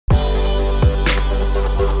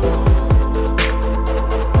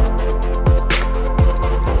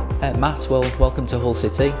Matt, well, welcome to Hull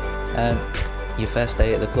City. Your first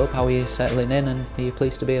day at the club, how are you settling in and are you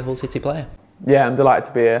pleased to be a Hull City player? Yeah, I'm delighted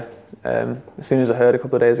to be here. As soon as I heard a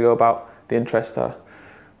couple of days ago about the interest, I was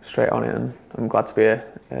straight on it and I'm glad to be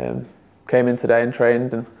here. Came in today and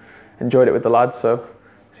trained and enjoyed it with the lads, so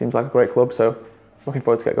it seems like a great club, so looking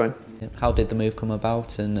forward to get going. How did the move come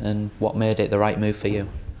about and what made it the right move for you?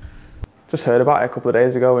 Just heard about it a couple of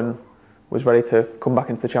days ago and was ready to come back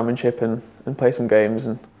into the Championship and play some games,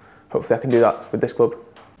 and hopefully I can do that with this club.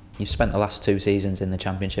 You've spent the last 2 seasons in the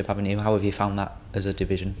Championship, haven't you? How have you found that as a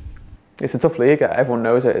division? It's a tough league, everyone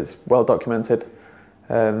knows it, it's well documented.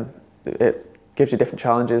 It gives you different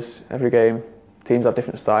challenges every game, teams have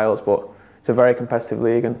different styles, but it's a very competitive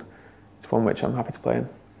league and it's one which I'm happy to play in.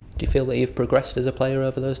 Do you feel that you've progressed as a player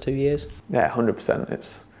over those 2 years? Yeah,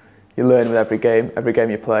 100%. You learn with every game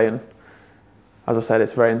you play, and as I said,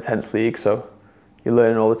 it's a very intense league, so you're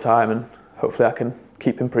learning all the time, and hopefully I can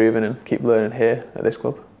keep improving and keep learning here at this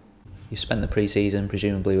club. You spent the pre-season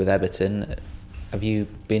presumably with Everton. Have you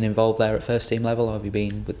been involved there at first team level, or have you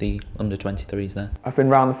been with the under-23s there? I've been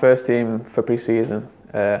round the first team for pre-season,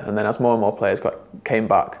 and then as more and more players came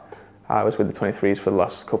back, I was with the 23s for the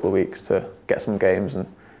last couple of weeks to get some games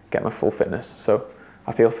and get my full fitness. So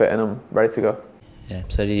I feel fit and I'm ready to go. Yeah.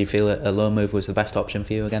 So did you feel a loan move was the best option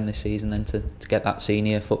for you again this season then to get that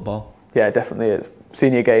senior football? Yeah, definitely.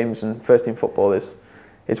 Senior games and first team football is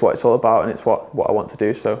what it's all about, and it's what I want to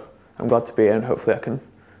do. So I'm glad to be here and hopefully I can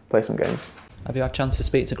play some games. Have you had a chance to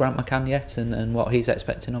speak to Grant McCann yet and what he's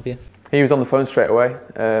expecting of you? He was on the phone straight away.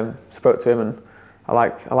 Spoke to him and I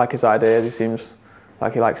like his ideas. He seems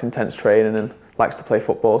like he likes intense training and likes to play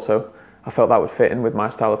football, so I felt that would fit in with my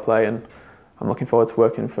style of play, and I'm looking forward to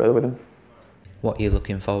working further with him. What are you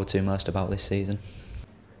looking forward to most about this season?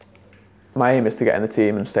 My aim is to get in the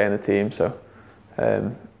team and stay in the team, so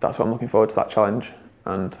that's what I'm looking forward to, that challenge,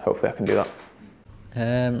 and hopefully I can do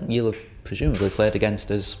that. You'll have presumably played against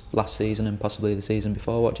us last season and possibly the season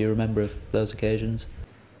before. What do you remember of those occasions?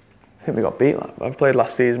 I think we got beat. I've played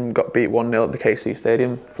last season, got beat 1-0 at the KC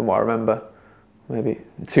Stadium, from what I remember. Maybe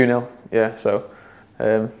 2-0, yeah, so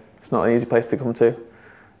it's not an easy place to come to,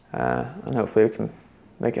 and hopefully we can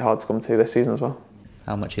make it hard to come to this season as well.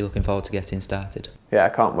 How much are you looking forward to getting started? Yeah, I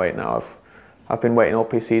can't wait now. I've been waiting all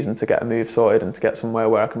pre-season to get a move sorted and to get somewhere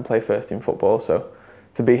where I can play first team football, so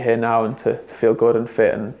to be here now and to feel good and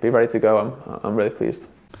fit and be ready to go, I'm really pleased.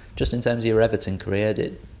 Just in terms of your Everton career,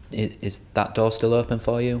 is that door still open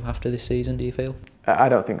for you after this season, do you feel? I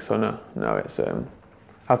don't think so, no. It's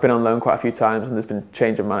I've been on loan quite a few times and there's been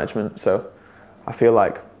change of management, so I feel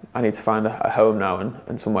like I need to find a home now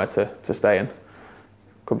and somewhere to stay in.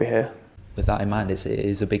 Could be here. With that in mind, it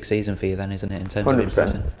is a big season for you then, isn't it, in terms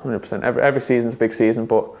 100%, of 100%. Every season's a big season,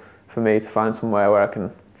 but for me to find somewhere where I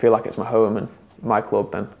can feel like it's my home and my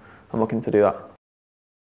club, then I'm looking to do that.